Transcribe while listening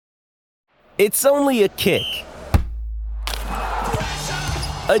It's only a kick,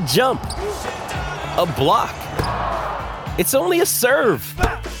 a jump, a block. It's only a serve.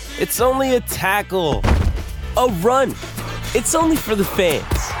 It's only a tackle, a run. It's only for the fans.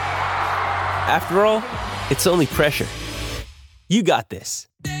 After all, it's only pressure. You got this.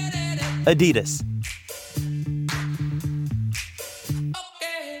 Adidas.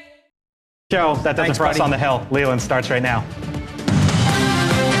 Joe, that does it for us on the Hill. Leland starts right now.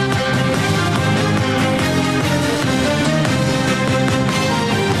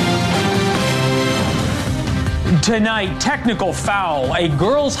 Tonight, technical foul. A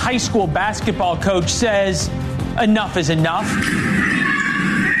girls' high school basketball coach says enough is enough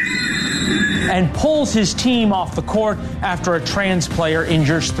and pulls his team off the court after a trans player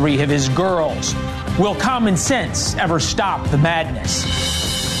injures 3 of his girls. Will common sense ever stop the madness?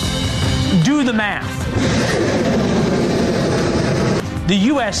 Do the math. The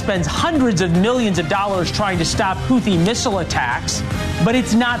U.S. spends hundreds of millions of dollars trying to stop Houthi missile attacks, but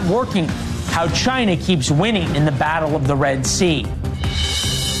it's not working. How China keeps winning in the Battle of the Red Sea.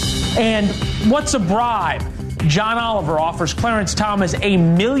 And what's a bribe? John Oliver offers Clarence Thomas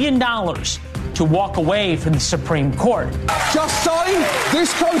 $1 million to walk away from the Supreme Court. Just sign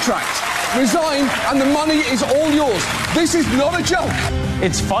this contract, resign, and the money is all yours. This is not a joke.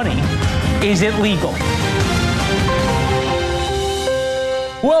 It's funny. Is it legal?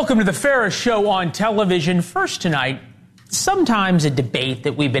 Welcome to the Ferris Show on television. First tonight, sometimes a debate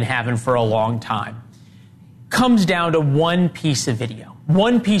that we've been having for a long time comes down to one piece of video.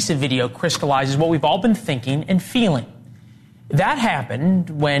 One piece of video crystallizes what we've all been thinking and feeling. That happened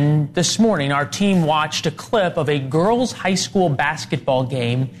when this morning our team watched a clip of a girls' high school basketball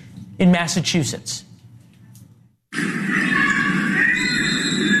game in Massachusetts.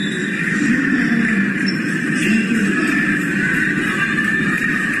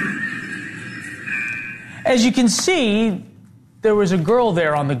 As you can see, there was a girl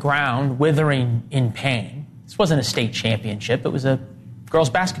there on the ground withering in pain. This wasn't a state championship. It was a girls'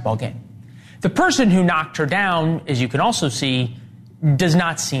 basketball game. The person who knocked her down, as you can also see, does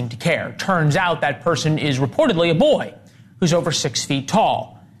not seem to care. Turns out that person is reportedly a boy who's over 6 feet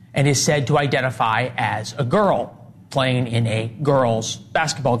tall and is said to identify as a girl playing in a girls'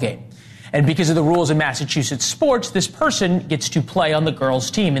 basketball game. And because of the rules in Massachusetts sports, this person gets to play on the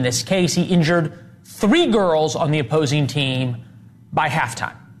girls' team. In this case, he injured 3 girls on the opposing team by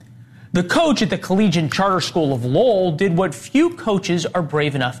halftime. The coach at the Collegiate Charter School of Lowell did what few coaches are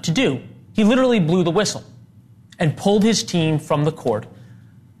brave enough to do. He literally blew the whistle and pulled his team from the court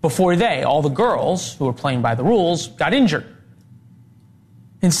before all the girls who were playing by the rules, got injured.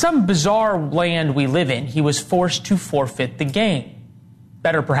 In some bizarre land we live in, he was forced to forfeit the game.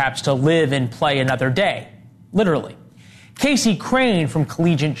 Better perhaps to live and play another day, literally. Casey Crane from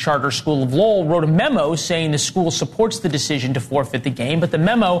Collegiate Charter School of Lowell wrote a memo saying the school supports the decision to forfeit the game, but the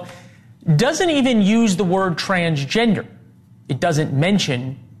memo doesn't even use the word transgender. It doesn't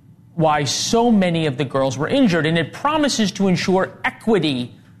mention why so many of the girls were injured, and it promises to ensure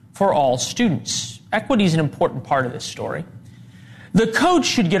equity for all students. Equity is an important part of this story. The coach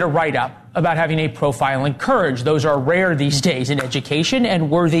should get a write-up about having a profile in courage. Those are rare these days in education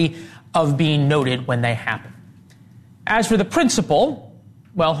and worthy of being noted when they happen. As for the principal,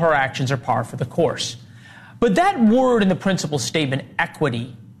 well, her actions are par for the course. But that word in the principal's statement,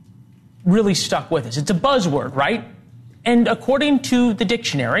 equity, really stuck with us. It's a buzzword, right? And according to the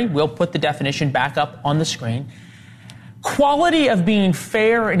dictionary, we'll put the definition back up on the screen, quality of being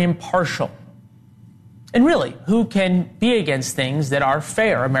fair and impartial. And really, who can be against things that are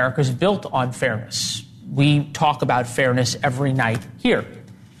fair? America's built on fairness. We talk about fairness every night here.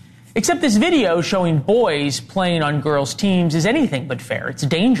 Except this video showing boys playing on girls' teams is anything but fair. It's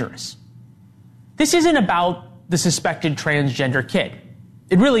dangerous. This isn't about the suspected transgender kid.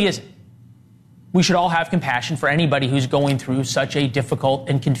 It really isn't. We should all have compassion for anybody who's going through such a difficult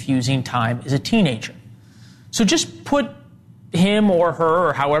and confusing time as a teenager. So just put him or her,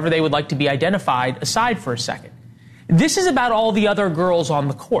 or however they would like to be identified, aside for a second. This is about all the other girls on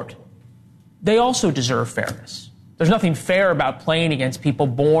the court. They also deserve fairness. There's nothing fair about playing against people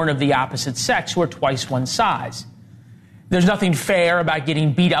born of the opposite sex who are twice one size. There's nothing fair about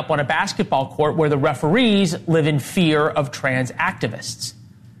getting beat up on a basketball court where the referees live in fear of trans activists.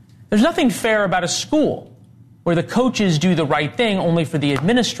 There's nothing fair about a school where the coaches do the right thing only for the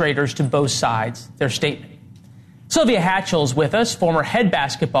administrators to both sides their statement. Sylvia Hatchell is with us, former head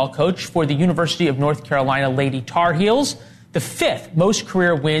basketball coach for the University of North Carolina Lady Tar Heels, the 5th most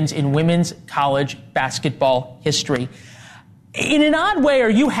career wins in women's college basketball history. In an odd way, are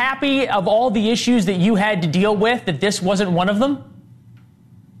you happy of all the issues that you had to deal with that this wasn't one of them?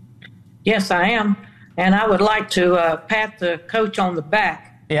 Yes, I am. And I would like to pat the coach on the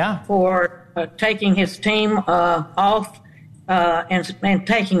back for taking his team off and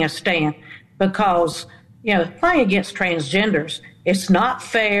taking a stand. Because, playing against transgenders, it's not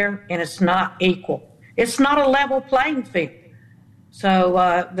fair and it's not equal. It's not a level playing field. So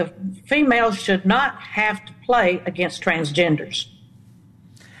the females should not have to play against transgenders.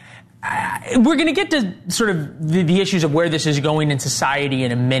 We're going to get to sort of the issues of where this is going in society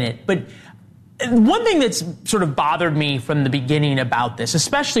in a minute. But one thing that's sort of bothered me from the beginning about this,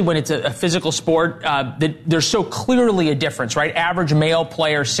 especially when it's a physical sport, that there's so clearly a difference, right? Average male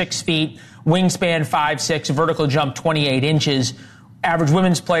player, 6 feet, wingspan 5'6", vertical jump 28 inches. Average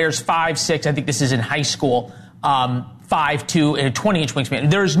women's players 5'6", I think this is in high school, 5'2", and a 20-inch wingspan.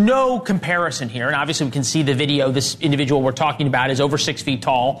 There's no comparison here, and obviously we can see the video. This individual we're talking about is over 6 feet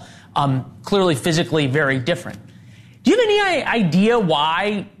tall, clearly physically very different. Do you have any idea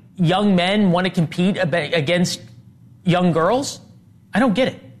why young men want to compete against young girls? I don't get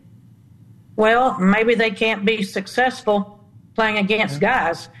it. Well, maybe they can't be successful playing against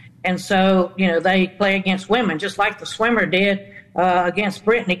guys, and so, they play against women, just like the swimmer did against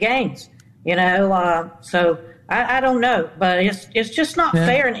Brittany Gaines, so I don't know, but it's just not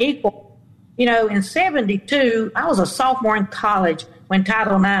fair and equal. In 72, I was a sophomore in college when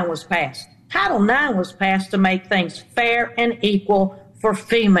Title IX was passed. Title IX was passed to make things fair and equal for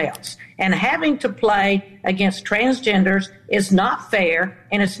females. And having to play against transgenders is not fair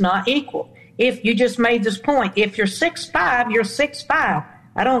and it's not equal. If you just made this point, if you're 6'5", you're 6'5".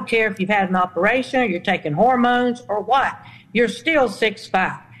 I don't care if you've had an operation or you're taking hormones or what. You're still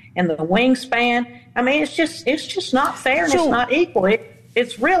 6'5". And the wingspan, it's just not fair and it's not equal.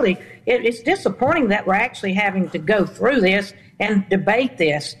 It's disappointing that we're actually having to go through this and debate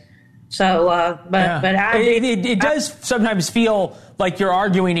this. So, it does sometimes feel like you're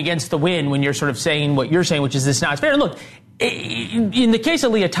arguing against the wind when you're sort of saying what you're saying, which is this not fair. Look, in the case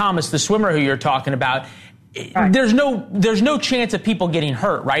of Leah Thomas, the swimmer who you're talking about, right, there's no chance of people getting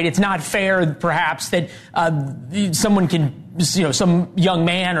hurt, right? It's not fair, perhaps, that someone can, some young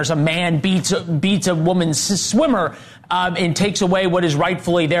man or some man beats a woman's swimmer and takes away what is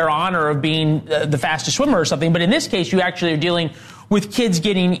rightfully their honor of being the fastest swimmer or something. But in this case, you actually are dealing with kids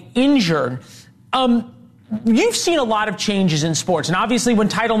getting injured. You've seen a lot of changes in sports, and obviously when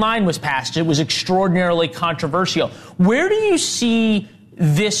Title IX was passed, it was extraordinarily controversial. Where do you see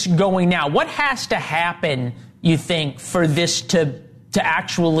this going now? What has to happen, you think, for this to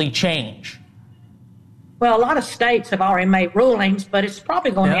actually change? Well, a lot of states have already made rulings, but it's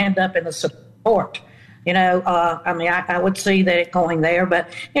probably going to end up in the Supreme Court. I would see that it going there. But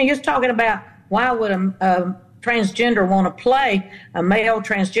you're talking about, why would a transgender want to play, a male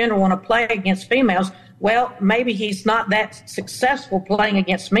transgender want to play against females? Well, maybe he's not that successful playing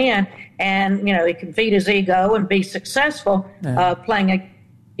against men, and, he can feed his ego and be successful playing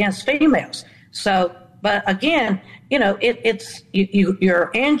against females. So, but again, the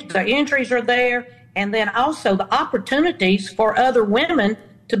injuries are there, and then also the opportunities for other women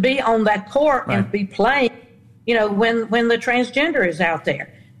to be on that court and be playing, when the transgender is out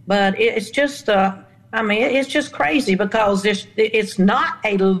there. But it's just, it's just crazy because it's not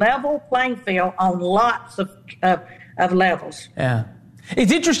a level playing field on lots of levels. Yeah.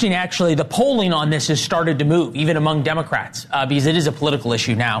 It's interesting, actually, the polling on this has started to move, even among Democrats, because it is a political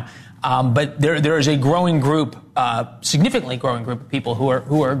issue now. But there is a growing group, significantly growing group of people who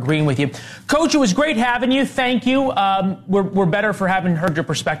are agreeing with you. Coach, it was great having you. Thank you. We're better for having heard your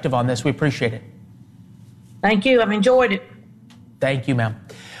perspective on this. We appreciate it. Thank you. I've enjoyed it. Thank you, ma'am.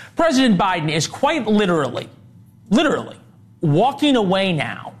 President Biden is quite literally walking away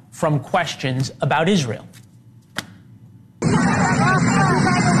now from questions about Israel.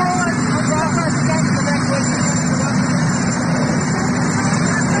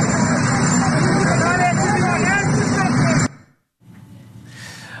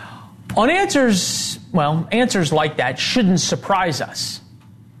 On answers like that shouldn't surprise us.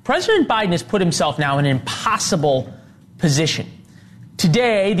 President Biden has put himself now in an impossible position.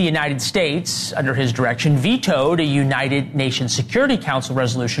 Today, the United States, under his direction, vetoed a United Nations Security Council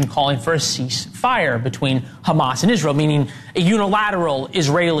resolution calling for a ceasefire between Hamas and Israel, meaning a unilateral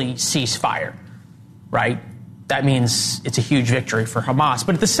Israeli ceasefire, right? That means it's a huge victory for Hamas.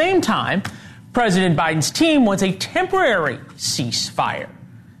 But at the same time, President Biden's team wants a temporary ceasefire.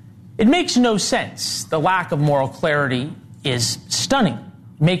 It makes no sense. The lack of moral clarity is stunning.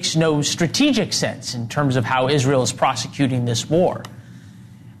 It makes no strategic sense in terms of how Israel is prosecuting this war.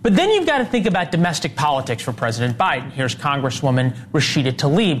 But then you've got to think about domestic politics for President Biden. Here's Congresswoman Rashida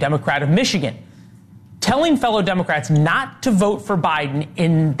Tlaib, Democrat of Michigan. telling fellow Democrats not to vote for Biden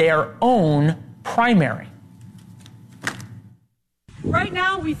in their own primary. Right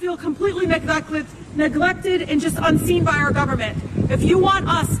now, we feel completely neglected and just unseen by our government. If you want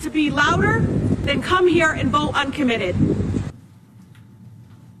us to be louder, then come here and vote uncommitted.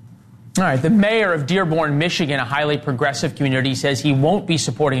 All right, the mayor of Dearborn, Michigan, a highly progressive community, says he won't be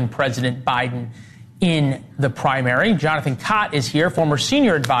supporting President Biden in the primary. Jonathan Cott is here, former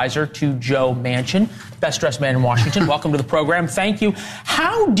senior advisor to Joe Manchin, best-dressed man in Washington. Welcome to the program. Thank you.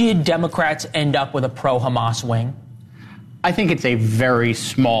 How did Democrats end up with a pro-Hamas wing? I think it's a very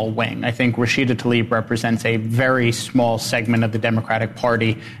small wing. I think Rashida Tlaib represents a very small segment of the Democratic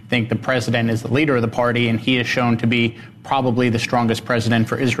Party. I think the president is the leader of the party, and he is shown to be probably the strongest president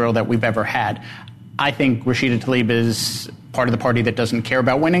for Israel that we've ever had. I think Rashida Tlaib is part of the party that doesn't care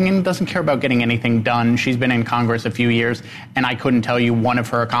about winning and doesn't care about getting anything done. She's been in Congress a few years, and I couldn't tell you one of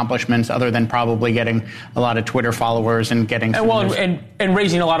her accomplishments other than probably getting a lot of Twitter followers and getting and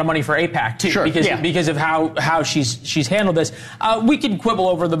raising a lot of money for AIPAC too, sure, because of how she's handled this. We can quibble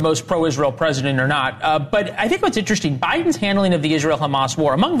over the most pro-Israel president or not, but I think what's interesting, Biden's handling of the Israel-Hamas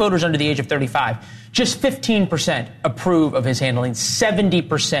war among voters under the age of 35, just 15% approve of his handling,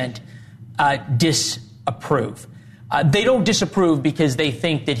 70% disapprove. They don't disapprove because they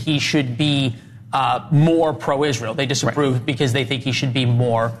think that he should be more pro-Israel. They disapprove because they think he should be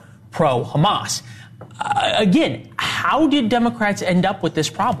more pro-Hamas. Again, how did Democrats end up with this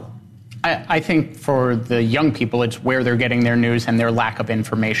problem? I think for the young people, it's where they're getting their news and their lack of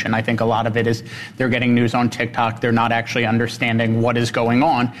information. I think a lot of it is they're getting news on TikTok. They're not actually understanding what is going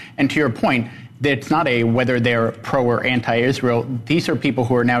on. And to your point, it's not a whether they're pro or anti-Israel. These are people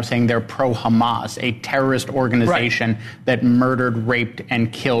who are now saying they're pro-Hamas, a terrorist organization that murdered, raped,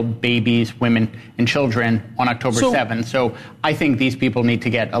 and killed babies, women, and children on October 7th. So I think these people need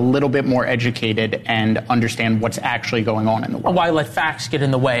to get a little bit more educated and understand what's actually going on in the world. Why let facts get in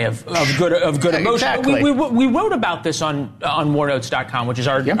the way of good emotion? Exactly. We wrote about this on warnotes.com, which is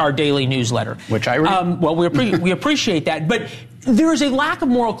our daily newsletter. Which I read. Well, we appreciate that. But there is a lack of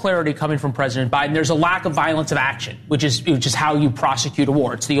moral clarity coming from President Biden. There's a lack of violence of action, which is how you prosecute a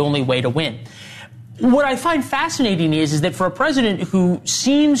war. It's the only way to win. What I find fascinating is that for a president who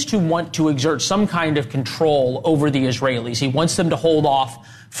seems to want to exert some kind of control over the Israelis, he wants them to hold off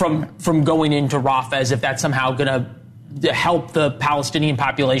from going into Rafah as if that's somehow going to help the Palestinian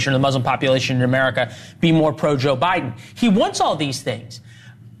population or the Muslim population in America be more pro-Joe Biden. He wants all these things.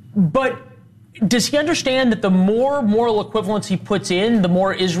 But does he understand that the more moral equivalence he puts in, the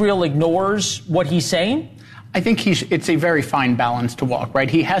more Israel ignores what he's saying? I think it's a very fine balance to walk, right?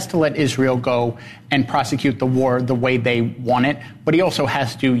 He has to let Israel go and prosecute the war the way they want it, but he also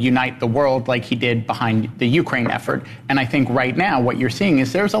has to unite the world like he did behind the Ukraine effort. And I think right now what you're seeing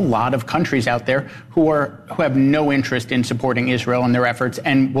is there's a lot of countries out there who have no interest in supporting Israel and their efforts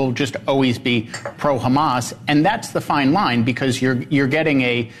and will just always be pro-Hamas. And that's the fine line because you're getting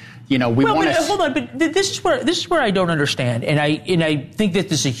a hold on, but this is where I don't understand, and I think that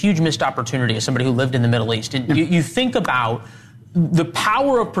this is a huge missed opportunity as somebody who lived in the Middle East. And you think about the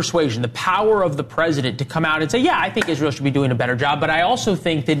power of persuasion, the power of the president to come out and say, yeah, I think Israel should be doing a better job, but I also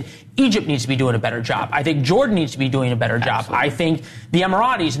think that Egypt needs to be doing a better job. I think Jordan needs to be doing a better job. Absolutely. I think the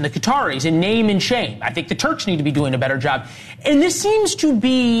Emiratis and the Qataris, in name and shame. I think the Turks need to be doing a better job. And this seems to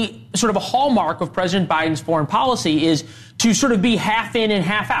be sort of a hallmark of President Biden's foreign policy is to sort of be half in and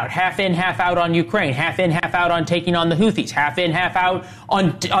half out. Half in, half out on Ukraine. Half in, half out on taking on the Houthis. Half in, half out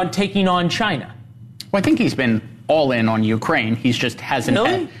on taking on China. Well, I think he's been all in on Ukraine. He just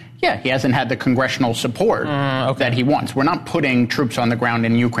hasn't he hasn't had the congressional support that he wants. We're not putting troops on the ground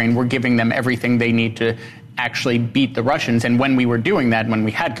in Ukraine. We're giving them everything they need to actually beat the Russians. And when we were doing that, when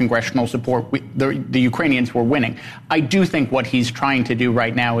we had congressional support, the Ukrainians were winning. I do think what he's trying to do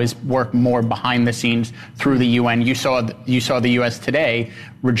right now is work more behind the scenes through the UN. You saw the U.S. today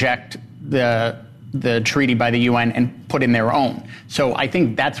reject the treaty by the UN and put in their own. So I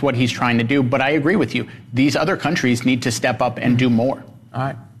think that's what he's trying to do. But I agree with you. These other countries need to step up and do more. All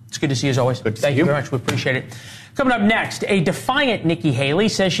right. It's good to see you as always. Thank you very much. We appreciate it. Coming up next, a defiant Nikki Haley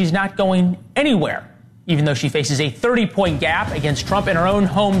says she's not going anywhere, even though she faces a 30-point gap against Trump in her own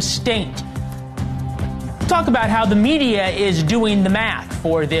home state. Talk about how the media is doing the math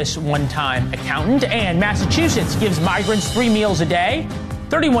for this one-time accountant. And Massachusetts gives migrants 3 meals a day,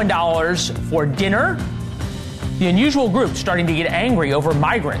 $31 for dinner. The unusual group starting to get angry over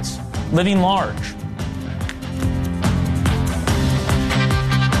migrants living large.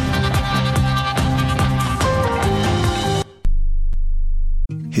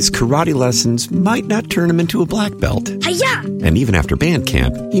 his karate lessons might not turn him into a black belt. Hi-ya! And even after band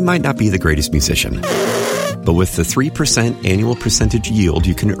camp, he might not be the greatest musician. But with the 3% annual percentage yield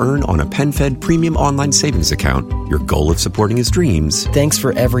you can earn on a PenFed premium online savings account, your goal of supporting his dreams... Thanks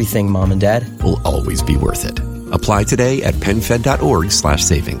for everything, Mom and Dad. ...will always be worth it. Apply today at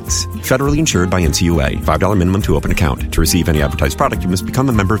PenFed.org/savings. Federally insured by NCUA. $5 minimum to open account. To receive any advertised product, you must become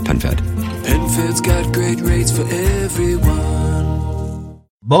a member of PenFed. PenFed's got great rates for everyone.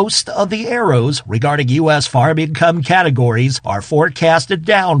 Most of the arrows regarding U.S. farm income categories are forecasted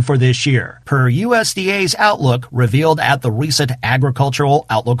down for this year, per USDA's outlook revealed at the recent Agricultural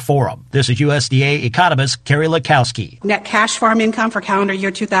Outlook Forum. This is USDA economist Carrie Lukowski. Net cash farm income for calendar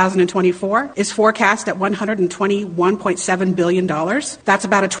year 2024 is forecast at $121.7 billion. That's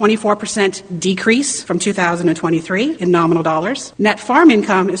about a 24% decrease from 2023 in nominal dollars. Net farm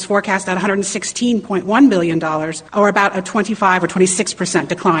income is forecast at $116.1 billion, or about a 25 or 26%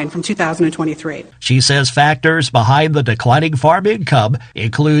 decline from 2023. She says factors behind the declining farm income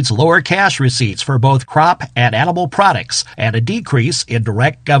includes lower cash receipts for both crop and animal products and a decrease in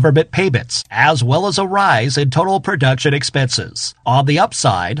direct government payments, as well as a rise in total production expenses. On the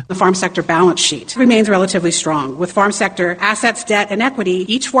upside, the farm sector balance sheet remains relatively strong, with farm sector assets, debt, and equity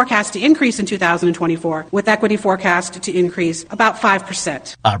each forecast to increase in 2024, with equity forecast to increase about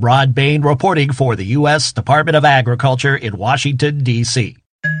 5%. I'm Rod Bain reporting for the U.S. Department of Agriculture in Washington, D.C.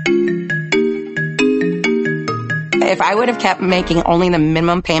 If I would have kept making only the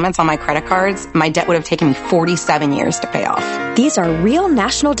minimum payments on my credit cards, my debt would have taken me 47 years to pay off. These are real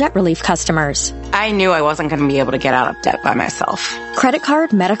National Debt Relief customers. I knew I wasn't going to be able to get out of debt by myself. Credit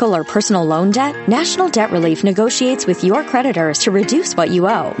card, medical, or personal loan debt? National Debt Relief negotiates with your creditors to reduce what you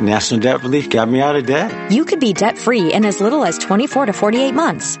owe. National Debt Relief got me out of debt. You could be debt-free in as little as 24 to 48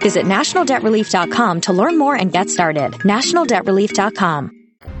 months. Visit nationaldebtrelief.com to learn more and get started. nationaldebtrelief.com.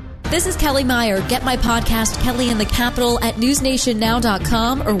 This is Kelly Meyer. Get my podcast, Kelly in the Capital, at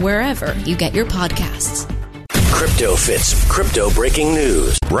newsnationnow.com or wherever you get your podcasts. Crypto Fits, crypto breaking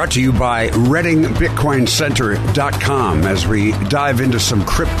news. Brought to you by ReddingBitcoinCenter.com as we dive into some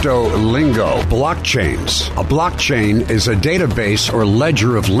crypto lingo. Blockchains. A blockchain is a database or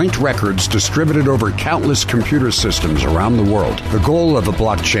ledger of linked records distributed over countless computer systems around the world. The goal of a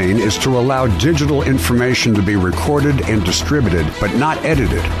blockchain is to allow digital information to be recorded and distributed, but not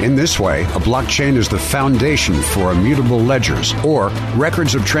edited. In this way, a blockchain is the foundation for immutable ledgers, or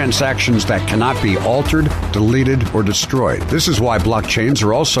records of transactions that cannot be altered, deleted, or destroyed. This is why blockchains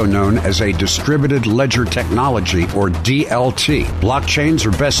are also known as a distributed ledger technology, or DLT. Blockchains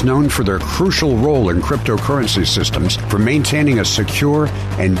are best known for their crucial role in cryptocurrency systems for maintaining a secure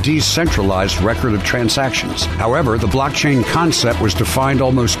and decentralized record of transactions. However, the blockchain concept was defined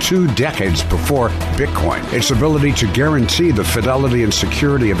almost 2 decades before Bitcoin. Its ability to guarantee the fidelity and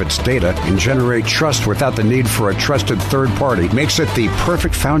security of its data and generate trust without the need for a trusted third party makes it the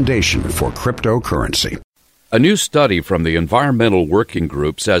perfect foundation for cryptocurrency. A new study from the Environmental Working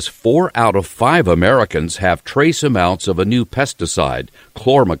Group says 4 out of 5 Americans have trace amounts of a new pesticide,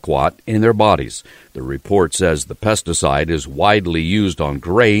 chlormequat, in their bodies. The report says the pesticide is widely used on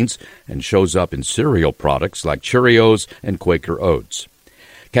grains and shows up in cereal products like Cheerios and Quaker Oats.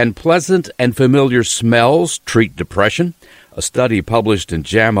 Can pleasant and familiar smells treat depression? A study published in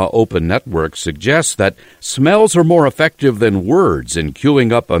JAMA Open Network suggests that smells are more effective than words in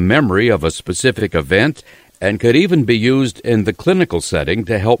cueing up a memory of a specific event and could even be used in the clinical setting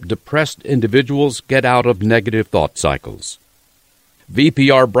to help depressed individuals get out of negative thought cycles.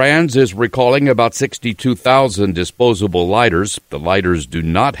 VPR Brands is recalling about 62,000 disposable lighters. The lighters do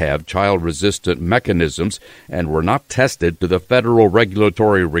not have child-resistant mechanisms and were not tested to the federal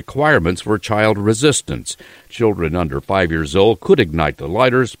regulatory requirements for child resistance. Children under 5 years old could ignite the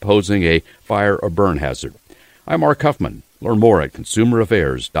lighters, posing a fire or burn hazard. I'm Mark Huffman. Learn more at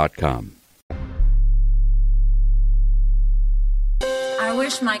consumeraffairs.com. I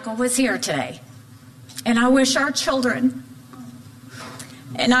wish Michael was here today, and I wish our children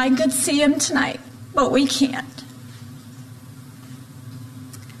and I could see him tonight, but we can't.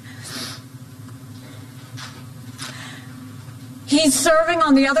 He's serving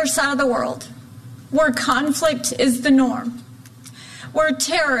on the other side of the world, where conflict is the norm, where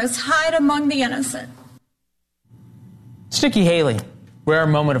terrorists hide among the innocent. It's Nikki Haley. Rare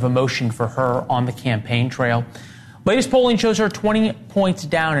moment of emotion for her on the campaign trail. Latest polling shows her 20 points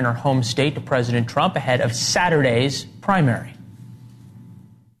down in her home state to President Trump ahead of Saturday's primary.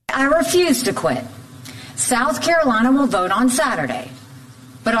 I refuse to quit. South Carolina will vote on Saturday.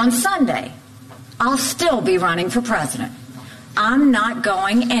 But on Sunday, I'll still be running for president. I'm not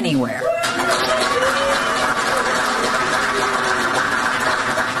going anywhere.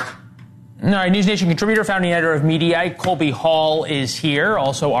 All right, News Nation contributor, founding editor of Mediaite, Colby Hall is here,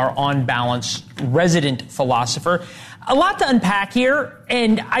 also our On Balance resident philosopher. A lot to unpack here,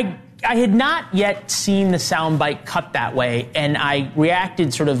 and I had not yet seen the soundbite cut that way, and I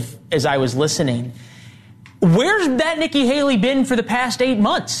reacted sort of as I was listening. Where's that Nikki Haley been for the past 8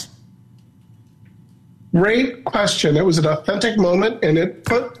 months? Great question. It was an authentic moment, and it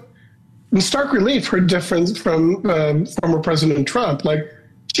put in stark relief her difference from former President Trump. Like,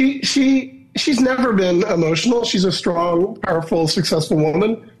 she's never been emotional. She's a strong, powerful, successful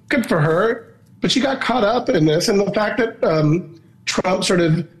woman. Good for her. But she got caught up in this, and the fact that Trump sort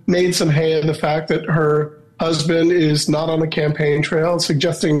of made some hay in the fact that her husband is not on the campaign trail,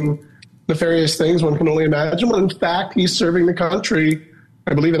 suggesting nefarious things one can only imagine, when in fact he's serving the country,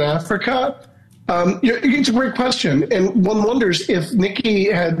 I believe, in Africa. It's a great question. And one wonders if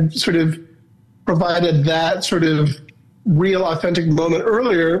Nikki had sort of provided that sort of real, authentic moment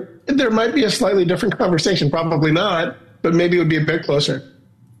earlier, there might be a slightly different conversation. Probably not, but maybe it would be a bit closer.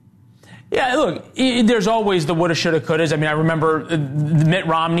 Yeah, look, there's always the woulda, shoulda, couldas. I mean, I remember the Mitt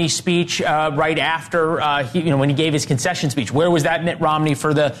Romney speech right after, when he gave his concession speech. Where was that Mitt Romney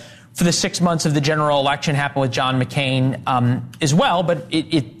for the 6 months of the general election? Happened with John McCain as well, but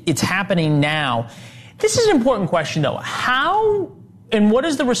it's happening now. This is an important question, though. How and what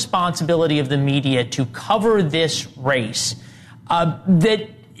is the responsibility of the media to cover this race that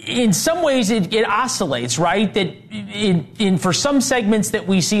in some ways it oscillates, right? That for some segments that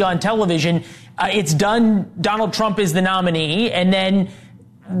we see on television, it's done, Donald Trump is the nominee, and then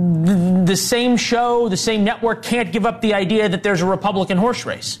the same show, the same network can't give up the idea that there's a Republican horse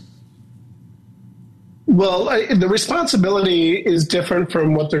race. Well, the responsibility is different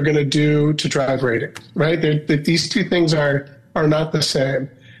from what they're going to do to drive ratings, right? These two things are not the same.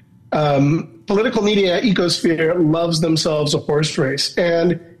 Political media ecosphere loves themselves a horse race,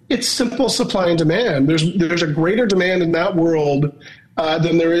 and it's simple supply and demand. There's a greater demand in that world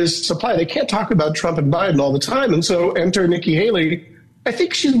than there is supply. They can't talk about Trump and Biden all the time, and so enter Nikki Haley. I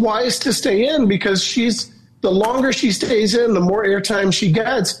think she's wise to stay in because the longer she stays in, the more airtime she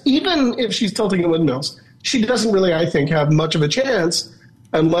gets, even if she's tilting the windmills. She doesn't really, I think, have much of a chance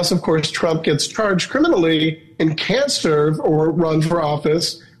unless, of course, Trump gets charged criminally and can't serve or run for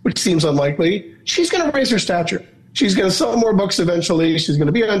office, which seems unlikely. She's going to raise her stature. She's going to sell more books eventually. She's going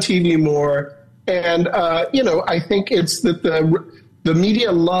to be on TV more. And, I think it's that the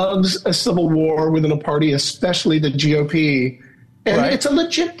media loves a civil war within a party, especially the GOP. And It's a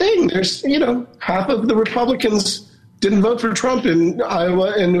legit thing. There's, half of the Republicans didn't vote for Trump in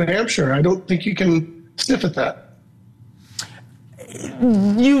Iowa and New Hampshire. I don't think you can sniff at that.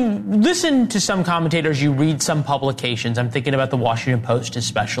 You listen to some commentators, you read some publications, I'm thinking about the Washington Post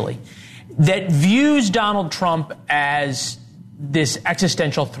especially, that views Donald Trump as this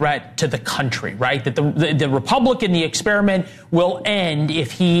existential threat to the country, right? That the Republican, the experiment will end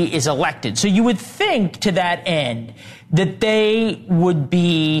if he is elected. So you would think to that end that they would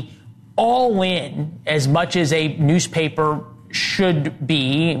be all in, as much as a newspaper should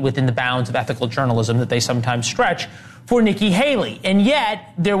be within the bounds of ethical journalism that they sometimes stretch, for Nikki Haley. And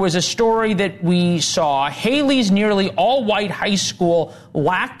yet there was a story that we saw. Haley's nearly all-white high school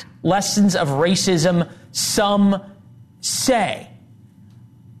lacked lessons of racism, some say.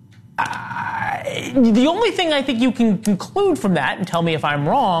 The only thing I think you can conclude from that, and tell me if I'm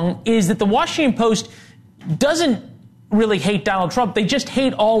wrong, is that the Washington Post doesn't really hate Donald Trump. They just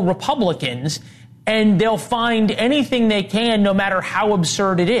hate all Republicans, and they'll find anything they can, no matter how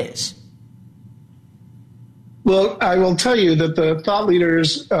absurd it is. Well, I will tell you that the thought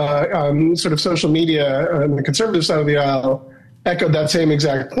leaders on sort of social media on the conservative side of the aisle echoed that same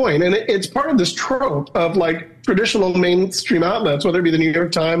exact point. And it's part of this trope of like traditional mainstream outlets, whether it be the New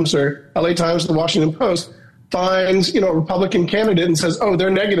York Times or LA Times, the Washington Post, finds, a Republican candidate and says, oh, they're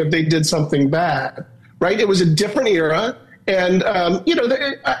negative, they did something bad, right? It was a different era. And,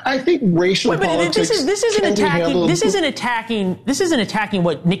 I think racial politics this isn't attacking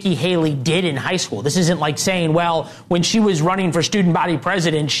what Nikki Haley did in high school. This isn't like saying, well, when she was running for student body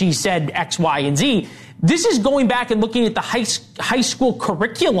president, she said X, Y, and Z. This is going back and looking at the high school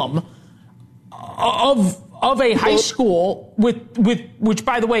curriculum of a high school with which,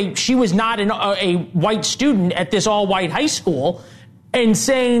 by the way, she was not a white student at this all-white high school, and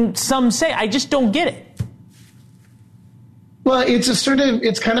saying, some say, I just don't get it. Well,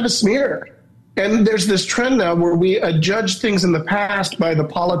 it's kind of a smear. And there's this trend now where we judge things in the past by the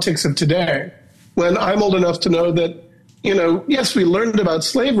politics of today. When I'm old enough to know that, yes, we learned about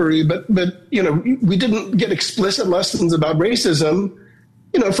slavery, but we didn't get explicit lessons about racism.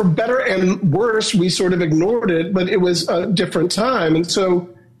 For better and worse, we sort of ignored it, but it was a different time. And so,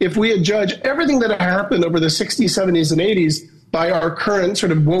 if we had judged everything that had happened over the 60s, 70s, and 80s by our current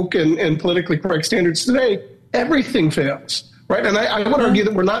sort of woke and politically correct standards today, everything fails, right? And I would argue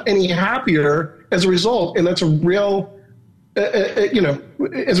that we're not any happier as a result, and that's a real,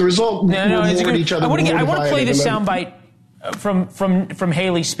 as a result, we'll mourn each other. I want to play this soundbite from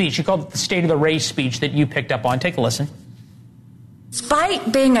Haley's speech. She called it the State of the Race speech that you picked up on. Take a listen.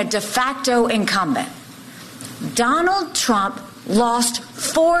 Despite being a de facto incumbent, Donald Trump lost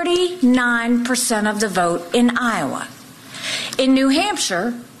 49% of the vote in Iowa. In New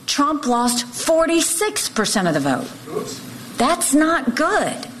Hampshire, Trump lost 46% of the vote. That's not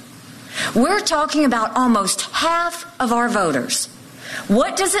good. We're talking about almost half of our voters.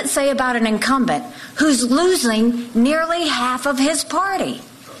 What does it say about an incumbent who's losing nearly half of his party?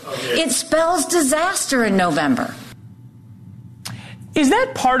 It spells disaster in November. Is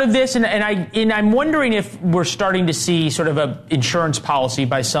that part of this? And I'm wondering if we're starting to see sort of an insurance policy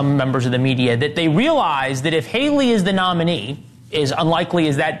by some members of the media that they realize that if Haley is the nominee, as unlikely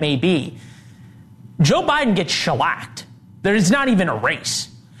as that may be, Joe Biden gets shellacked. There's not even a race.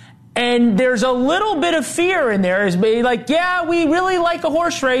 And there's a little bit of fear in there, is like, yeah, we really like a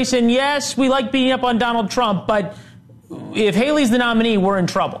horse race, and yes, we like beating up on Donald Trump, but if Haley's the nominee, we're in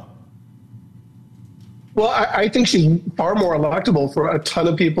trouble. Well, I think she's far more electable for a ton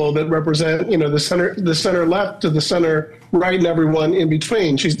of people that represent, the center left to the center right and everyone in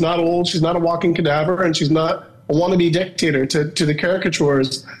between. She's not old, she's not a walking cadaver, and she's not a wannabe dictator to the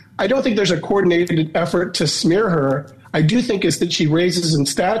caricatures. I don't think there's a coordinated effort to smear her. I do think is that she raises in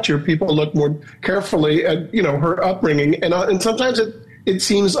stature. People look more carefully at, her upbringing, and sometimes it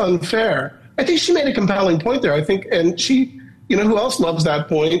seems unfair. I think she made a compelling point there. I think, and she, who else loves that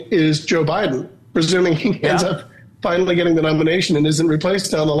point is Joe Biden, presuming he ends up finally getting the nomination and isn't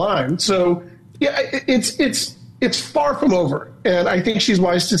replaced down the line. So, yeah, it's far from over, and I think she's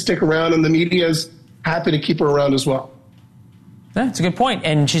wise to stick around, and the media's happy to keep her around as well. That's a good point,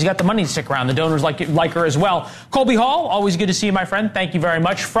 and she's got the money to stick around. The donors like her as well. Colby Hall, always good to see you, my friend. Thank you very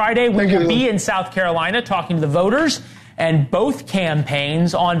much. Friday, we will be in South Carolina talking to the voters and both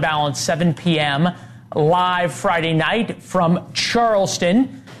campaigns on balance 7 p.m. live Friday night from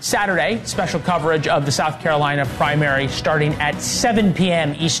Charleston. Saturday, special coverage of the South Carolina primary starting at 7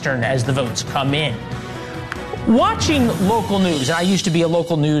 p.m. Eastern as the votes come in. Watching local news, and I used to be a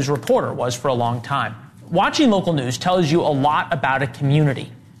local news reporter, was for a long time. Watching local news tells you a lot about a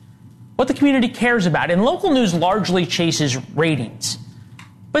community, what the community cares about. And local news largely chases ratings,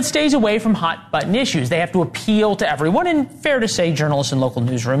 but stays away from hot-button issues. They have to appeal to everyone, and fair to say journalists in local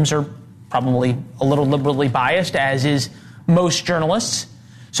newsrooms are probably a little liberally biased, as is most journalists.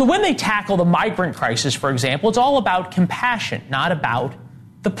 So when they tackle the migrant crisis, for example, it's all about compassion, not about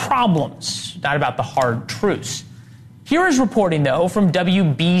the problems, not about the hard truths. Here is reporting, though, from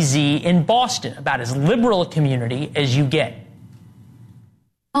WBZ in Boston about as liberal a community as you get.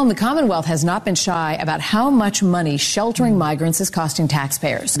 The Commonwealth has not been shy about how much money sheltering migrants is costing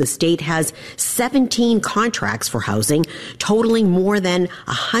taxpayers. The state has 17 contracts for housing, totaling more than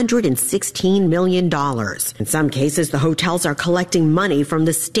 $116 million. In some cases, the hotels are collecting money from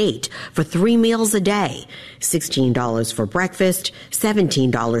the state for 3 meals a day, $16 for breakfast,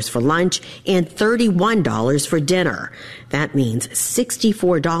 $17 for lunch, and $31 for dinner. That means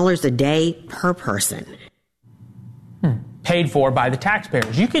 $64 a day per person. Paid for by the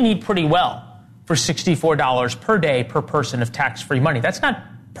taxpayers. You can eat pretty well for $64 per day per person of tax-free money. That's not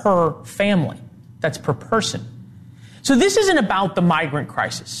per family. That's per person. So this isn't about the migrant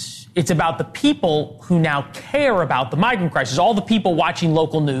crisis. It's about the people who now care about the migrant crisis, all the people watching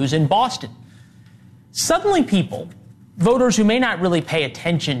local news in Boston. Suddenly people, voters who may not really pay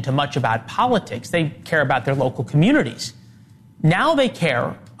attention to much about politics, they care about their local communities. Now they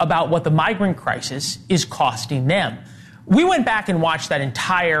care about what the migrant crisis is costing them. We went back and watched that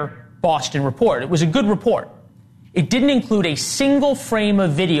entire Boston report. It was a good report. It didn't include a single frame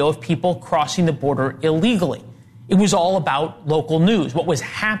of video of people crossing the border illegally. It was all about local news, what was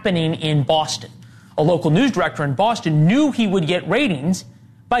happening in Boston. A local news director in Boston knew he would get ratings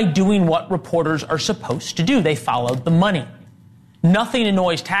by doing what reporters are supposed to do. They followed the money. Nothing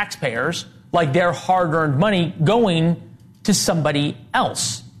annoys taxpayers like their hard-earned money going to somebody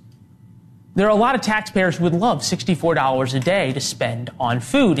else. There are a lot of taxpayers who would love $64 a day to spend on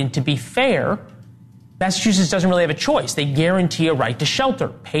food. And to be fair, Massachusetts doesn't really have a choice. They guarantee a right to shelter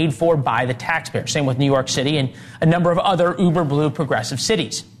paid for by the taxpayer. Same with New York City and a number of other uber blue progressive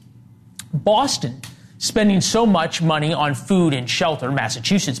cities. Boston spending so much money on food and shelter,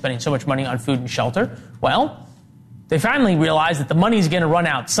 Massachusetts spending so much money on food and shelter, well, They finally realized that the money's going to run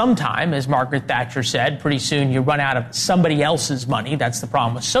out sometime, as Margaret Thatcher said. Pretty soon you run out of somebody else's money. That's the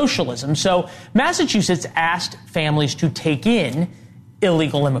problem with socialism. So Massachusetts asked families to take in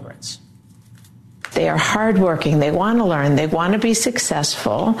illegal immigrants. They are hardworking. They want to learn. They want to be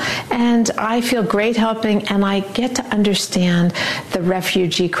successful. And I feel great helping, and I get to understand the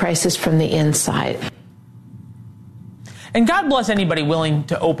refugee crisis from the inside. And God bless anybody willing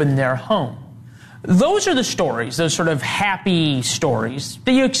to open their home. Those are the stories, those sort of happy stories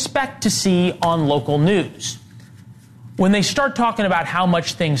that you expect to see on local news. When they start talking about how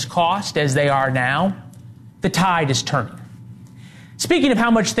much things cost, as they are now, the tide is turning. Speaking of how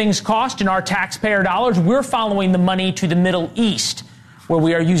much things cost in our taxpayer dollars, we're following the money to the Middle East, where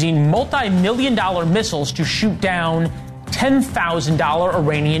we are using multi-million-dollar missiles to shoot down $10,000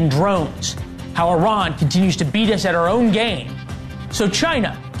 Iranian drones. How Iran continues to beat us at our own game, so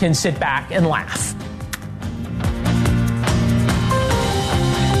China can sit back and laugh.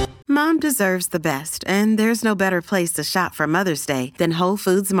 Mom deserves the best, and there's no better place to shop for Mother's Day than Whole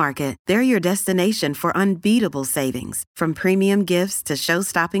Foods Market. They're your destination for unbeatable savings, from premium gifts to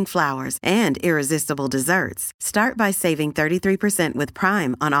show-stopping flowers and irresistible desserts. Start by saving 33% with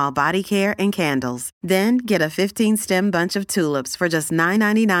Prime on all body care and candles. Then get a 15-stem bunch of tulips for just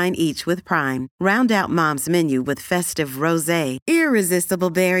 $9.99 each with Prime. Round out Mom's menu with festive rosé, irresistible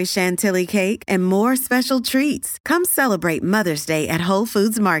berry chantilly cake, and more special treats. Come celebrate Mother's Day at Whole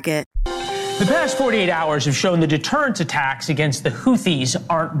Foods Market. The past 48 hours have shown the deterrence attacks against the Houthis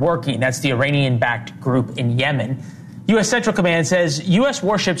aren't working. That's the Iranian-backed group in Yemen. U.S. Central Command says U.S.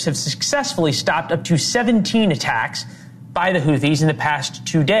 warships have successfully stopped up to 17 attacks by the Houthis in the past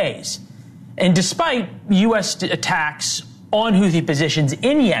 2 days. And despite U.S. attacks on Houthi positions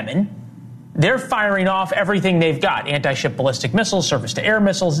in Yemen, they're firing off everything they've got: anti-ship ballistic missiles, surface-to-air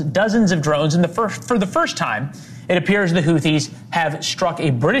missiles, dozens of drones. And for the first time, it appears the Houthis have struck a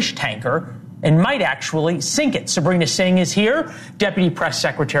British tanker and might actually sink it. Sabrina Singh is here, Deputy Press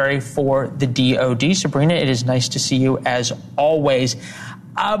Secretary for the DOD. Sabrina, it is nice to see you as always.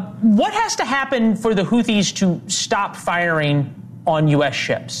 What has to happen for the Houthis to stop firing on U.S.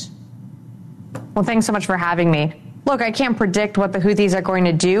 ships? Well, thanks so much for having me. Look, I can't predict what the Houthis are going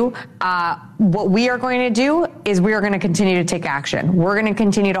to do. What we are going to do is we are going to continue to take action. We're going to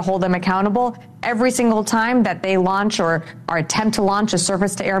continue to hold them accountable. Every single time that they launch or attempt to launch a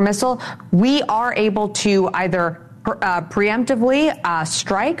surface-to-air missile, we are able to either preemptively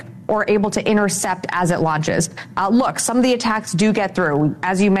strike or able to intercept as it launches. Look, some of the attacks do get through.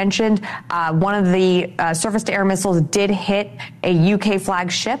 As you mentioned, one of the surface-to-air missiles did hit a UK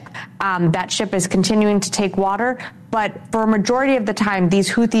flag ship. That ship is continuing to take water. But for a majority of the time, these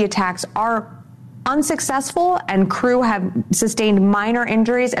Houthi attacks are unsuccessful, and crew have sustained minor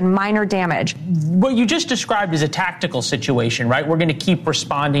injuries and minor damage. What you just described is a tactical situation, right? We're going to keep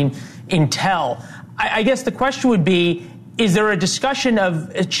responding intel. I guess the question would be, is there a discussion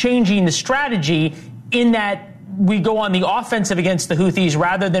of changing the strategy in that we go on the offensive against the Houthis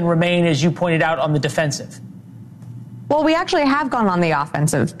rather than remain, as you pointed out, on the defensive? Well, we actually have gone on the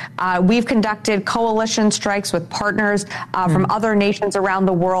offensive. We've conducted coalition strikes with partners from other nations around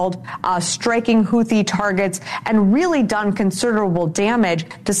the world, striking Houthi targets, and really done considerable damage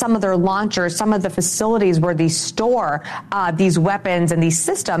to some of their launchers, some of the facilities where they store these weapons and these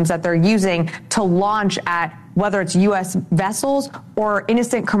systems that they're using to launch at whether it's U.S. vessels or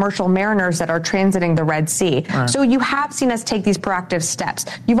innocent commercial mariners that are transiting the Red Sea. Right. So you have seen us take these proactive steps.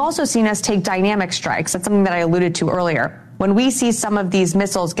 You've also seen us take dynamic strikes. That's something that I alluded to earlier. When we see some of these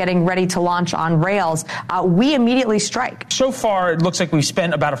missiles getting ready to launch on rails, we immediately strike. So far, it looks like we've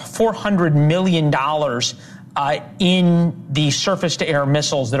spent about $400 million in the surface-to-air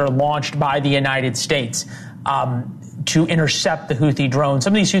missiles that are launched by the United States to intercept the Houthi drones.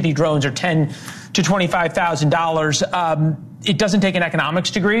 Some of these Houthi drones are $10,000 to $25,000. It doesn't take an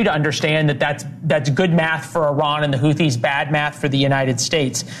economics degree to understand that that's good math for Iran and the Houthis, bad math for the United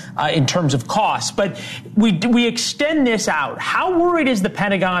States in terms of cost. But we extend this out. How worried is the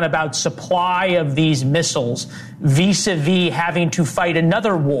Pentagon about supply of these missiles vis-a-vis having to fight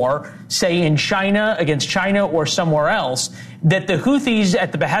another war, say in China, against China or somewhere else, that the Houthis,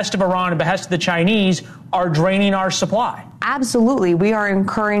 at the behest of Iran and behest of the Chinese, are draining our supply? Absolutely. We are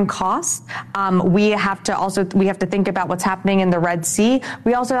incurring costs. We have to think about what's happening in the Red Sea.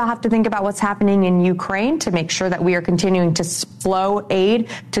 We also have to think about what's happening in Ukraine to make sure that we are continuing to flow aid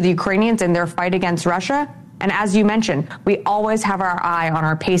to the Ukrainians in their fight against Russia. And as you mentioned, we always have our eye on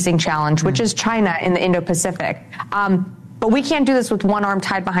our pacing challenge, which is China in the Indo-Pacific. But we can't do this with one arm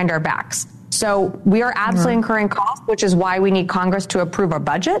tied behind our backs. So we are absolutely incurring costs, which is why we need Congress to approve our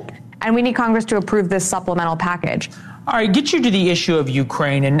budget. and we need Congress to approve this supplemental package. All right, get you to the issue of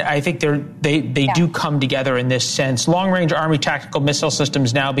Ukraine, and I think they do come together in this sense. Long-range Army tactical missile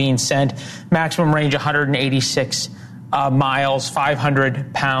systems now being sent, maximum range 186 miles,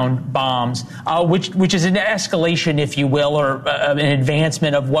 500-pound bombs, which is an escalation, if you will, or an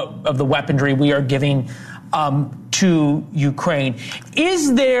advancement of the weaponry we are giving to Ukraine.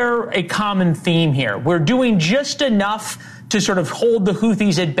 Is there a common theme here? We're doing just enough to sort of hold the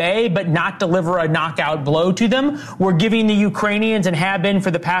Houthis at bay, but not deliver a knockout blow to them. We're giving the Ukrainians, and have been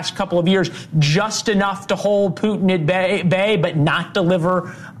for the past couple of years, just enough to hold Putin at bay, but not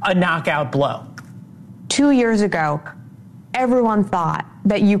deliver a knockout blow. 2 years ago, everyone thought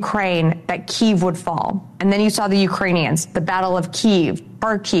that Kyiv would fall. And then you saw the Ukrainians, the Battle of Kyiv,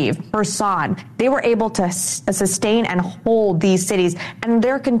 Kharkiv, Kherson. They were able to sustain and hold these cities. And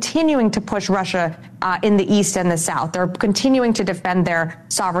they're continuing to push Russia in the east and the south. They're continuing to defend their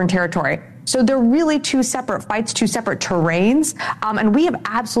sovereign territory. So they're really two separate fights, two separate terrains. And we have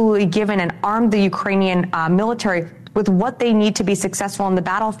absolutely given and armed the Ukrainian military with what they need to be successful on the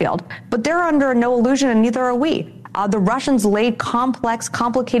battlefield. But they're under no illusion, and neither are we. The Russians laid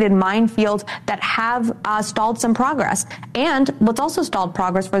complicated minefields that have stalled some progress. And what's also stalled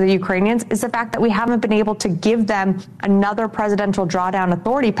progress for the Ukrainians is the fact that we haven't been able to give them another presidential drawdown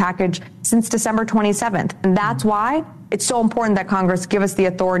authority package since December 27th. And that's why it's so important that Congress give us the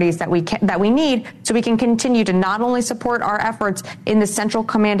authorities that we need, so we can continue to not only support our efforts in the Central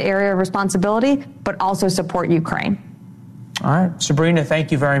Command area of responsibility, but also support Ukraine. All right. Sabrina,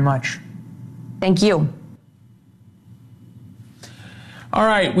 thank you very much. Thank you. All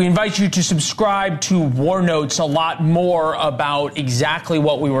right, we invite you to subscribe to War Notes. A lot more about exactly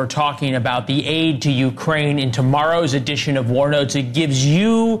what we were talking about, the aid to Ukraine, in tomorrow's edition of War Notes. It gives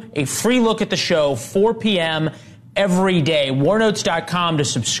you a free look at the show, 4 p.m. every day. Warnotes.com to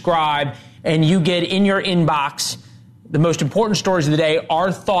subscribe, and you get in your inbox the most important stories of the day, our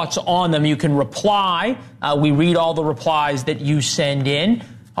thoughts on them. You can reply. We read all the replies that you send in.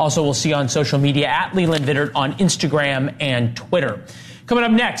 Also, we'll see you on social media at Leland Vittert on Instagram and Twitter. Coming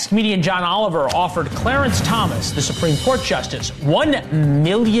up next, comedian John Oliver offered Clarence Thomas, the Supreme Court Justice, $1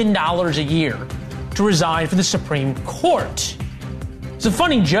 million a year to resign from the Supreme Court. It's a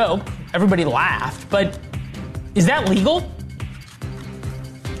funny joke. Everybody laughed. But is that legal?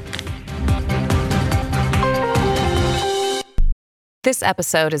 This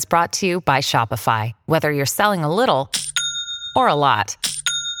episode is brought to you by Shopify. Whether you're selling a little or a lot,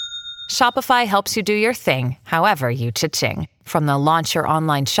 Shopify helps you do your thing, however you cha-ching. From the launch your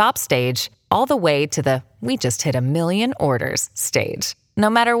online shop stage, all the way to the we just hit 1 million orders stage. No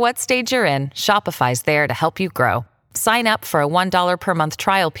matter what stage you're in, Shopify's there to help you grow. Sign up for a $1 per month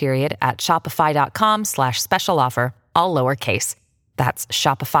trial period at shopify.com/special offer, all lowercase. That's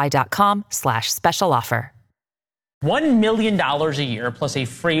shopify.com/special offer. $1 million a year plus a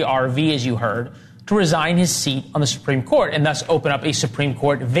free RV, as you heard, to resign his seat on the Supreme Court and thus open up a Supreme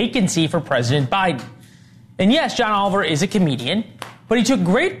Court vacancy for President Biden. And yes, John Oliver is a comedian, but he took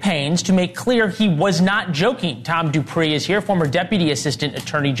great pains to make clear he was not joking. Tom Dupree is here, former Deputy Assistant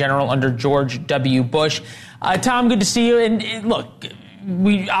Attorney General under George W. Bush. Tom, good to see you. And look,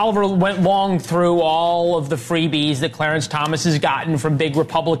 Oliver went long through all of the freebies that Clarence Thomas has gotten from big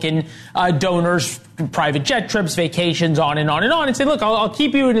Republican donors, private jet trips, vacations, on and on and on, and said, look, I'll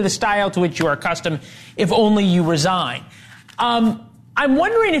keep you into the style to which you are accustomed if only you resign. I'm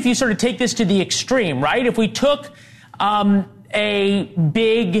wondering if you sort of take this to the extreme, right? If we took a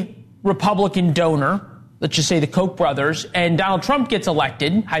big Republican donor, let's just say the Koch brothers, and Donald Trump gets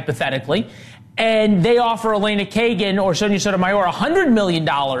elected, hypothetically, and they offer Elena Kagan or Sonia Sotomayor $100 million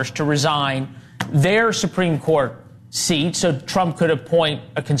to resign their Supreme Court seat so Trump could appoint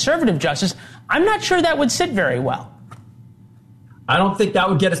a conservative justice, I'm not sure that would sit very well. I don't think that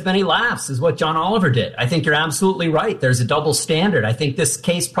would get as many laughs as what John Oliver did. I think you're absolutely right. There's a double standard. I think this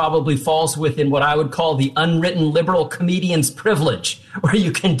case probably falls within what I would call the unwritten liberal comedian's privilege, where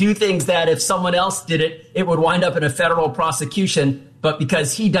you can do things that if someone else did it, it would wind up in a federal prosecution. But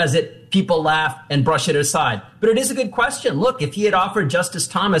because he does it, people laugh and brush it aside. But it is a good question. Look, if he had offered Justice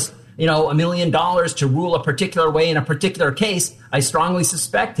Thomas, $1 million to rule a particular way in a particular case, I strongly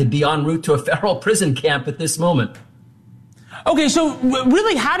suspect he'd be en route to a federal prison camp at this moment. Okay, so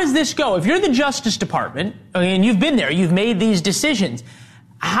really, how does this go? If you're the Justice Department, and you've been there, you've made these decisions,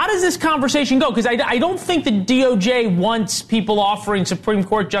 how does this conversation go? Because I don't think the DOJ wants people offering Supreme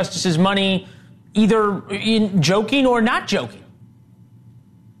Court justices money either in joking or not joking.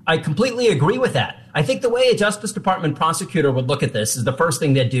 I completely agree with that. I think the way a Justice Department prosecutor would look at this is the first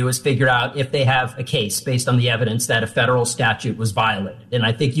thing they'd do is figure out if they have a case based on the evidence that a federal statute was violated. And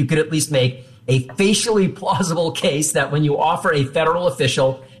I think you could at least make a facially plausible case that when you offer a federal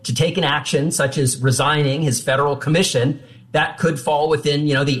official to take an action such as resigning his federal commission, that could fall within,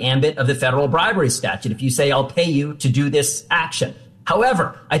 the ambit of the federal bribery statute. If you say, I'll pay you to do this action.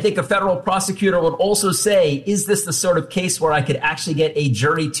 However, I think a federal prosecutor would also say, is this the sort of case where I could actually get a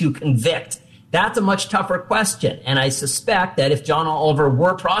jury to convict? That's a much tougher question. And I suspect that if John Oliver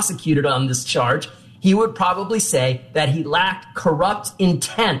were prosecuted on this charge, he would probably say that he lacked corrupt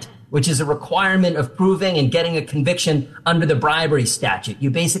intent, which is a requirement of proving and getting a conviction under the bribery statute.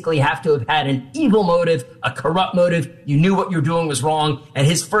 You basically have to have had an evil motive, a corrupt motive. You knew what you're doing was wrong. And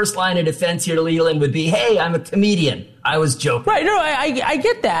his first line of defense here, Leland, would be, hey, I'm a comedian. I was joking. Right. No, I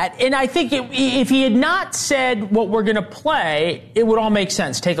get that. And I think if he had not said what we're going to play, it would all make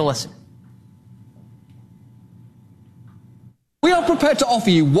sense. Take a listen. We are prepared to offer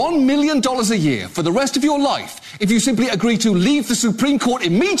you $1 million a year for the rest of your life if you simply agree to leave the Supreme Court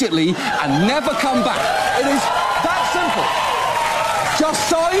immediately and never come back. It is that simple. Just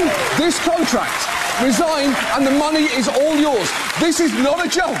sign this contract, resign, and the money is all yours. This is not a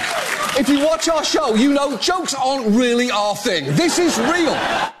joke. If you watch our show, you know jokes aren't really our thing. This is real.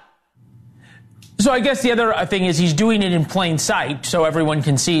 So I guess the other thing is he's doing it in plain sight so everyone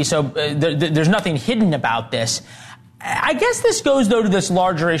can see. So there's nothing hidden about this. I guess this goes, though, to this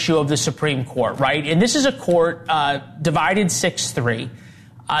larger issue of the Supreme Court, right? And this is a court divided 6-3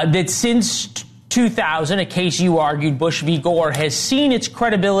 that since 2000, a case you argued, Bush v. Gore, has seen its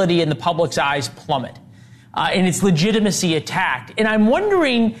credibility in the public's eyes plummet and its legitimacy attacked. And I'm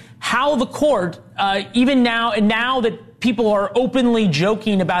wondering how the court, even now, and now that people are openly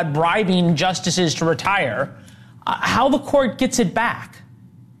joking about bribing justices to retire, how the court gets it back.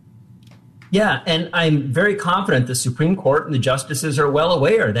 Yeah, and I'm very confident the Supreme Court and the justices are well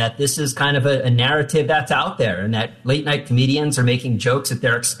aware that this is kind of a narrative that's out there and that late night comedians are making jokes at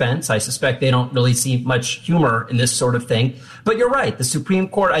their expense. I suspect they don't really see much humor in this sort of thing. But you're right. The Supreme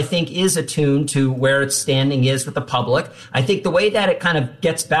Court, I think, is attuned to where its standing is with the public. I think the way that it kind of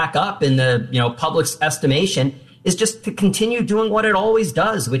gets back up in the, public's estimation is just to continue doing what it always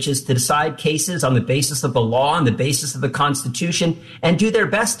does, which is to decide cases on the basis of the law, on the basis of the Constitution, and do their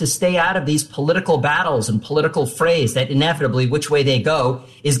best to stay out of these political battles and political frays that inevitably, which way they go,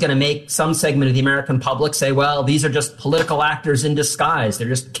 is going to make some segment of the American public say, well, these are just political actors in disguise. They're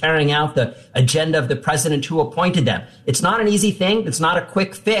just carrying out the agenda of the president who appointed them. It's not an easy thing. It's not a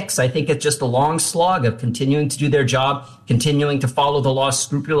quick fix. I think it's just a long slog of continuing to do their job, continuing to follow the law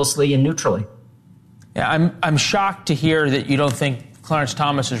scrupulously and neutrally. Yeah, I'm shocked to hear that you don't think Clarence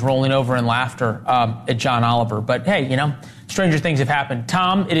Thomas is rolling over in laughter at John Oliver. But hey, stranger things have happened.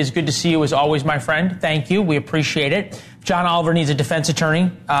 Tom, it is good to see you as always, my friend. Thank you. We appreciate it. John Oliver needs a defense attorney.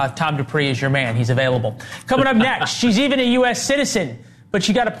 Tom Dupree is your man. He's available. Coming up next, she's even a U.S. citizen, but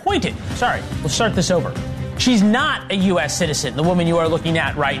she got appointed. Sorry, we'll start this over. She's not a U.S. citizen, the woman you are looking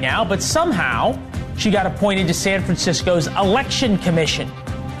at right now, but somehow she got appointed to San Francisco's Election Commission.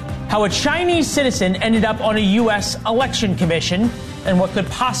 How a Chinese citizen ended up on a U.S. election commission and what could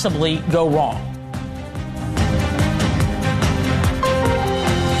possibly go wrong.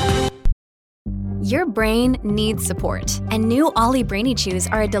 Your brain needs support, and new Ollie Brainy Chews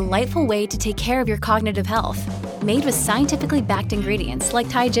are a delightful way to take care of your cognitive health. Made with scientifically backed ingredients like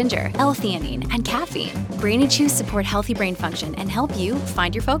Thai ginger, L-theanine, and caffeine, Brainy Chews support healthy brain function and help you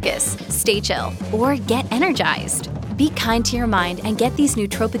find your focus, stay chill, or get energized. Be kind to your mind and get these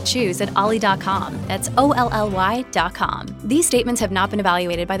nootropic chews at ollie.com. That's OLLY.com. These statements have not been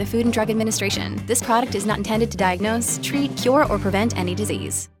evaluated by the Food and Drug Administration. This product is not intended to diagnose, treat, cure, or prevent any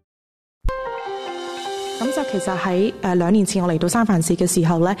disease. 咁就其實喺2年前我嚟到三藩市嘅時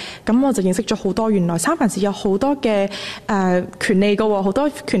候咧，咁我就認識咗好多原來三藩市有好多嘅權利㗎喎，好多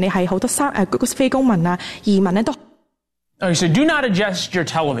權利係好多嗰個非公民啊、移民咧都。Okay, so do not adjust your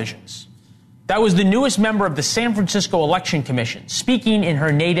televisions. That was the newest member of the San Francisco Election Commission, speaking in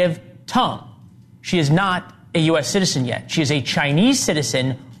her native tongue. She is not a U.S. citizen yet. She is a Chinese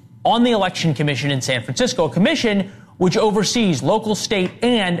citizen on the Election Commission in San Francisco, a commission which oversees local, state,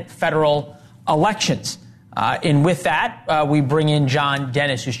 and federal elections. And with that, we bring in John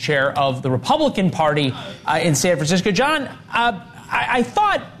Dennis, who's chair of the Republican Party in San Francisco. John, I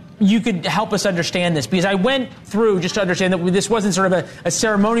thought you could help us understand this, because I went through just to understand that this wasn't sort of a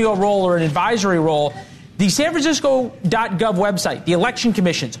ceremonial role or an advisory role. The San Francisco.gov website, the election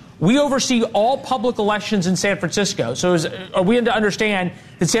commissions, we oversee all public elections in San Francisco. So are we to understand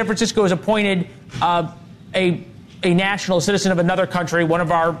that San Francisco has appointed a national citizen of another country, one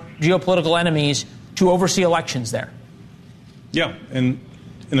of our geopolitical enemies, to oversee elections there. Yeah, and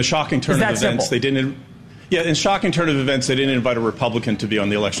in a shocking turn of events, simple? they didn't. Yeah, in shocking turn of events, they didn't invite a Republican to be on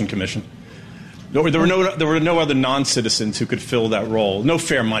the election commission. There were no other non-citizens who could fill that role. No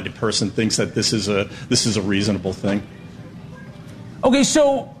fair-minded person thinks that this is a reasonable thing. Okay,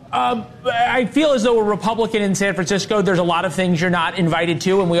 so I feel as though a Republican in San Francisco, there's a lot of things you're not invited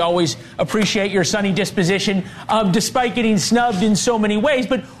to, and we always appreciate your sunny disposition, despite getting snubbed in so many ways.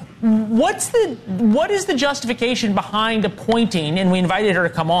 But what is the justification behind appointing, and we invited her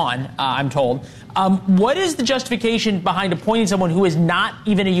to come on, I'm told, what is the justification behind appointing someone who is not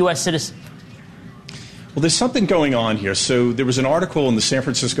even a U.S. citizen? Well, there's something going on here. So there was an article in the San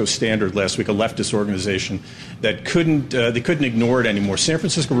Francisco Standard last week, a leftist organization, that couldn't ignore it anymore. San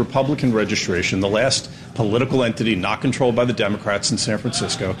Francisco Republican Registration, the last political entity not controlled by the Democrats in San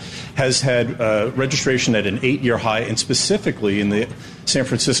Francisco, has had registration at an 8-year high. And specifically in the San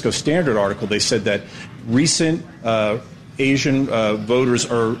Francisco Standard article, they said that recent Asian voters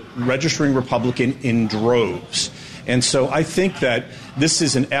are registering Republican in droves. And so I think that this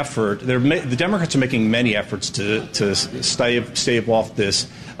is an effort. The Democrats are making many efforts to stave off this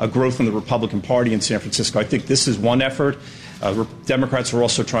growth in the Republican Party in San Francisco. I think this is one effort. Democrats are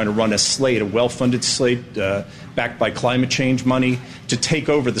also trying to run a well-funded slate backed by climate change money to take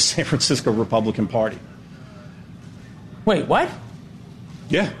over the San Francisco Republican Party. Wait, what?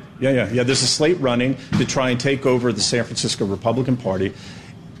 Yeah. There's a slate running to try and take over the San Francisco Republican Party,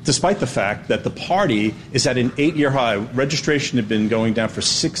 despite the fact that the party is at an 8-year high. Registration had been going down for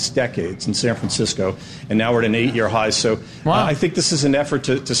 6 decades in San Francisco, and now we're at an 8-year high. So I think this is an effort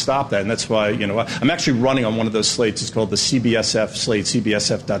to stop that, and that's why I'm actually running on one of those slates. It's called the CBSF slate,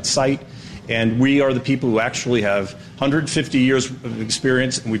 cbsf.site, and we are the people who actually have 150 years of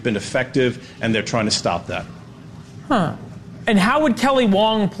experience, and we've been effective, and they're trying to stop that. Huh. And how would Kelly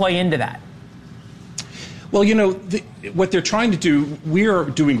Wong play into that? Well, what they're trying to do, we are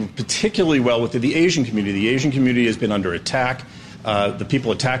doing particularly well with the Asian community. The Asian community has been under attack. The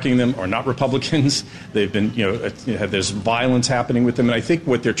people attacking them are not Republicans. They've been, there's violence happening with them. And I think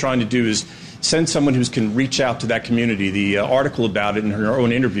what they're trying to do is send someone who can reach out to that community. The article about it in her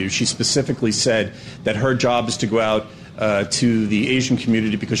own interview, she specifically said that her job is to go out to the Asian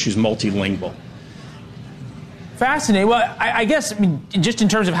community because she's multilingual. Fascinating. Well, I guess just in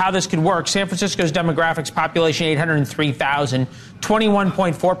terms of how this could work, San Francisco's demographics, population 803,000,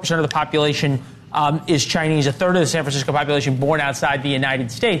 21.4% of the population is Chinese, a third of the San Francisco population born outside the United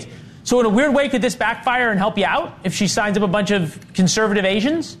States. So in a weird way, could this backfire and help you out if she signs up a bunch of conservative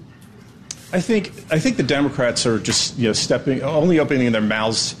Asians? I think the Democrats are just only opening their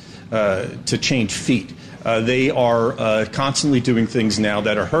mouths to change feet. They are constantly doing things now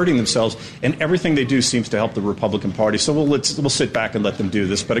that are hurting themselves, and everything they do seems to help the Republican Party. So we'll sit back and let them do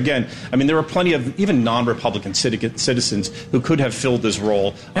this. But again, there are plenty of even non-Republican citizens who could have filled this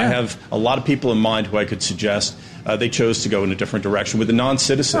role. Yeah. I have a lot of people in mind who I could suggest. They chose to go in a different direction. With a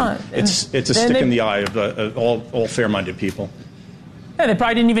non-citizen, it's a stick in the eye of all fair-minded people. Yeah, they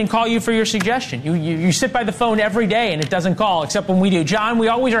probably didn't even call you for your suggestion. You sit by the phone every day and it doesn't call, except when we do. John, we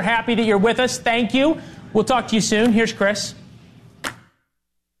always are happy that you're with us. Thank you. We'll talk to you soon. Here's Chris.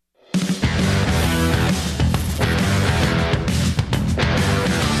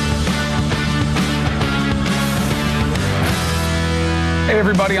 Hey,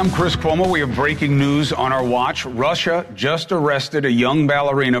 everybody, I'm Chris Cuomo. We have breaking news on our watch. Russia just arrested a young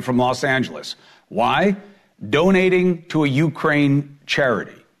ballerina from Los Angeles. Why? Donating to a Ukraine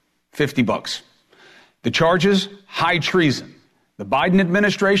charity. $50. The charges? High treason. The Biden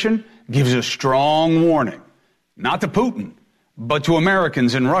administration gives a strong warning, not to Putin, but to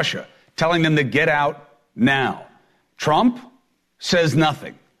Americans in Russia, telling them to get out now. Trump says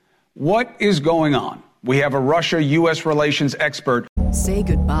nothing. What is going on? We have a Russia-U.S. relations expert. Say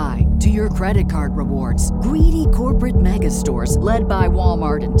goodbye to your credit card rewards. Greedy corporate mega stores, led by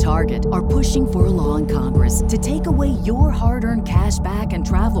Walmart and Target, are pushing for a law in Congress to take away your hard-earned cash back and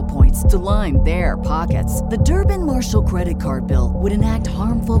travel points to line their pockets. The Durbin-Marshall credit card bill would enact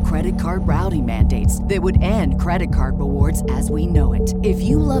harmful credit card routing mandates that would end credit card rewards as we know it. If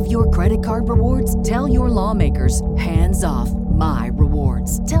you love your credit card rewards, tell your lawmakers, hands off my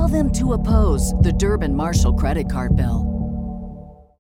rewards. Tell them to oppose the Durbin-Marshall credit card bill.